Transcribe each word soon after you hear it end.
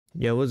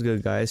Yo, what's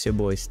good, guys? It's your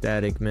boy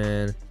Static,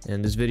 man.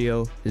 And this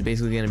video is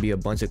basically gonna be a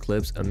bunch of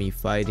clips of me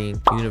fighting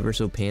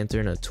UniversalPanther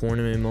in a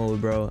tournament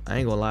mode, bro. I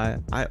ain't gonna lie,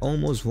 I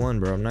almost won,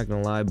 bro. I'm not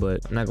gonna lie,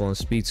 but I'm not gonna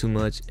speak too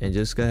much, and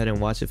just go ahead and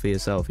watch it for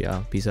yourself,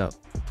 y'all. Peace out.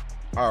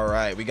 All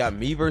right, we got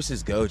me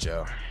versus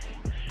Gojo.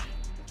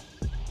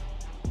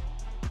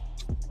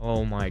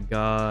 Oh my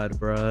god,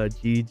 bro.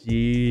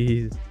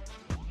 GG's.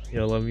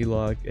 Yo, let me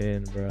lock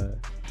in, bro.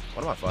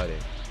 What am I fighting?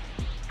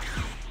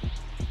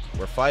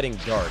 We're fighting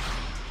Dark.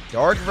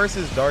 Dark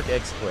versus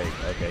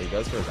darkxquake. Okay, he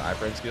goes for his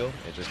iframe skill.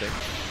 Interesting.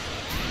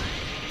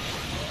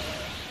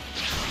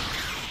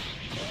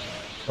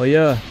 Oh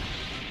yeah.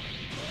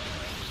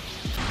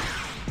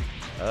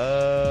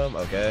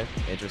 Okay.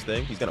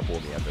 Interesting. He's gonna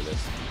pull me after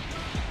this.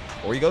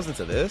 Or he goes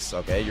into this.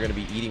 Okay, you're gonna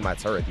be eating my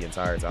turret the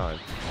entire time.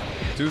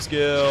 2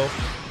 skill.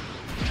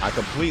 I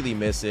completely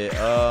miss it.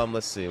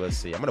 Let's see.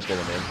 I'm gonna pull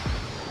him in.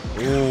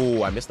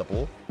 Ooh, I missed the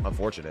pull.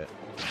 Unfortunate.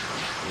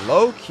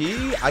 Low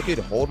key, I could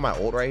hold my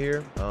ult right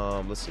here.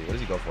 Let's see. What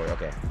does he go for?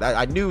 Okay.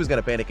 I knew he was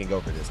gonna panic and go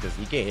for this because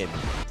he can't hit me.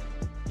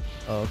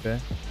 Oh, okay.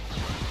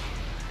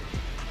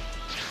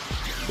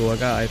 Cool, I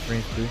got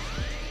iframes too.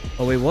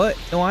 Oh wait, what?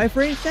 No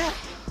iframes, chat?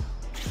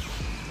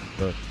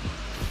 Look.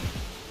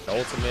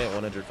 Ultimate,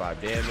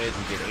 105 damage.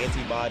 You get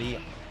antibody.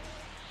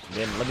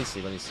 Then let me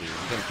see. You're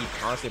gonna keep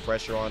constant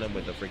pressure on him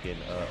with the freaking.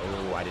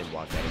 Oh, I didn't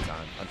block that in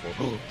time.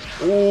 Unfortunately.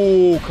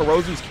 Oh,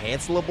 Kurozu's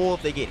cancelable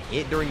if they get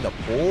hit during the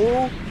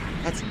pull.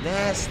 That's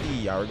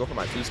nasty. I would go for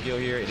my 2 skill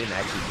here. It didn't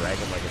actually drag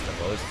him like it's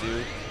supposed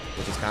to,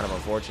 which is kind of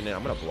unfortunate.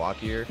 I'm gonna block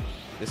here.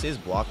 This is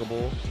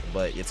blockable,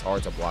 but it's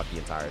hard to block the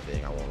entire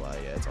thing. I won't lie.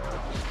 Yeah, it's hard.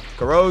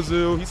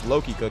 Kurozu, he's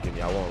low-key cooking me.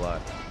 I won't lie.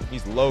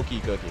 He's low-key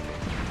cooking me,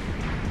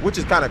 which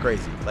is kind of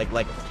crazy.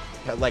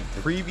 Like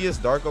previous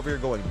Dark over here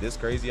going this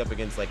crazy up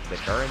against like the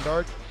current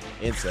Dark.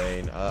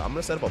 Insane. I'm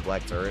gonna set up a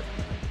black turret.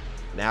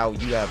 Now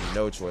you have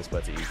no choice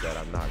but to eat that.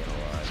 I'm not gonna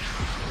lie.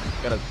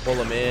 Gonna pull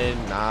him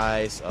in.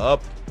 Nice.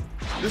 Up.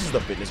 This is the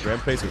fitness gram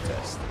pacer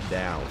test.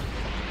 Down.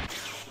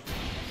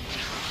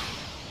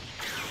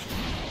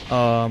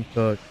 I'm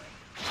cooked.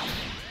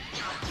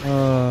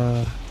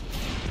 All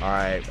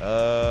right.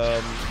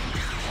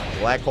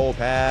 Black hole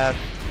path.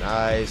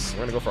 Nice. We're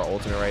gonna go for our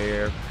ultimate right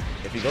here.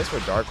 If he goes for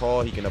dark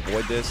hole, he can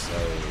avoid this. Oh,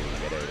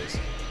 yeah, there it is.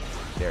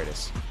 There it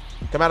is.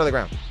 Come out of the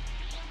ground.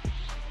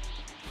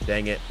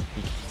 Dang it.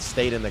 He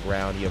stayed in the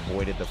ground. He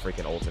avoided the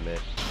freaking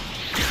ultimate.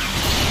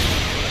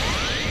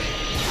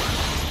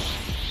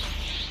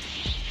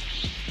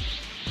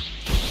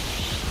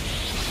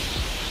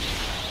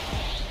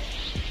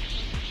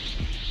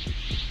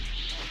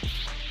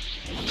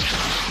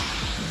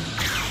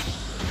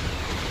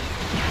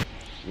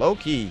 Low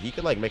key, he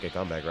could like make a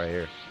comeback right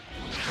here.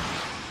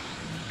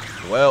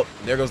 Well,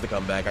 there goes the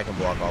comeback. I can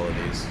block all of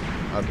these.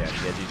 Okay,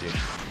 yeah, GG.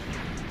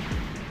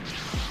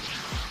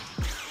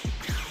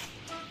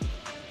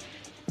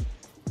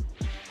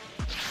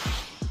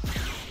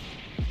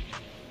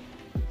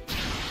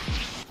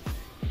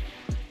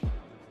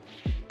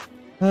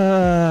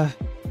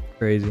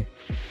 Crazy.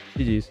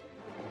 GG's.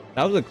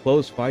 That was a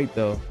close fight,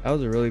 though. That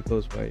was a really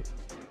close fight.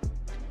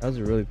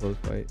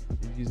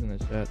 GG's in the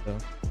chat, though.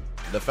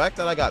 The fact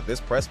that I got this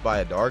pressed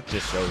by a Dark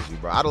just shows you,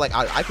 bro.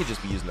 I could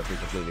just be using the fruit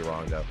completely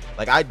wrong, though.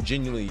 Like, I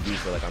genuinely do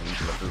feel like I'm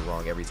using the fruit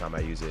wrong every time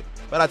I use it.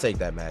 But I take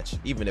that match,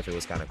 even if it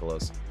was kind of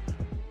close.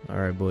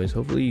 Alright, boys.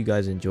 Hopefully you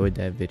guys enjoyed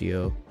that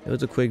video. It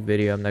was a quick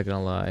video, I'm not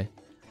gonna lie.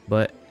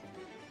 But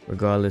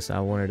regardless, I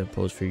wanted to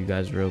post for you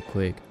guys real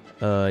quick.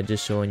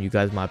 Just showing you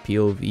guys my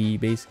POV,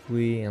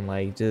 basically. And,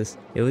 like, it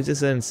was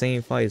just an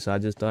insane fight. So I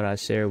just thought I'd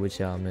share it with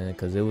y'all, man.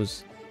 Because that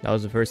was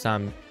the first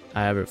time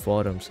I ever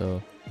fought him.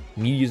 So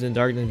me using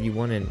Darkness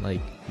V1 and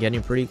like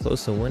getting pretty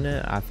close to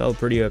winning, I felt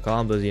pretty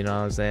accomplished, you know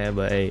what I'm saying?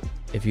 But hey,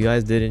 if you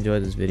guys did enjoy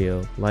this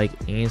video, like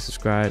and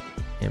subscribe,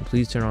 and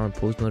please turn on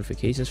post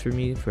notifications for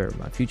me for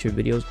my future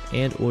videos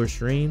and or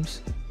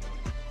streams.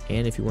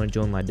 And if you want to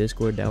join my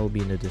Discord, that will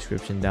be in the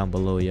description down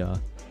below, y'all.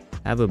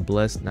 Have a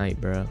blessed night,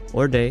 bro,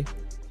 or day.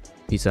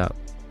 Peace out.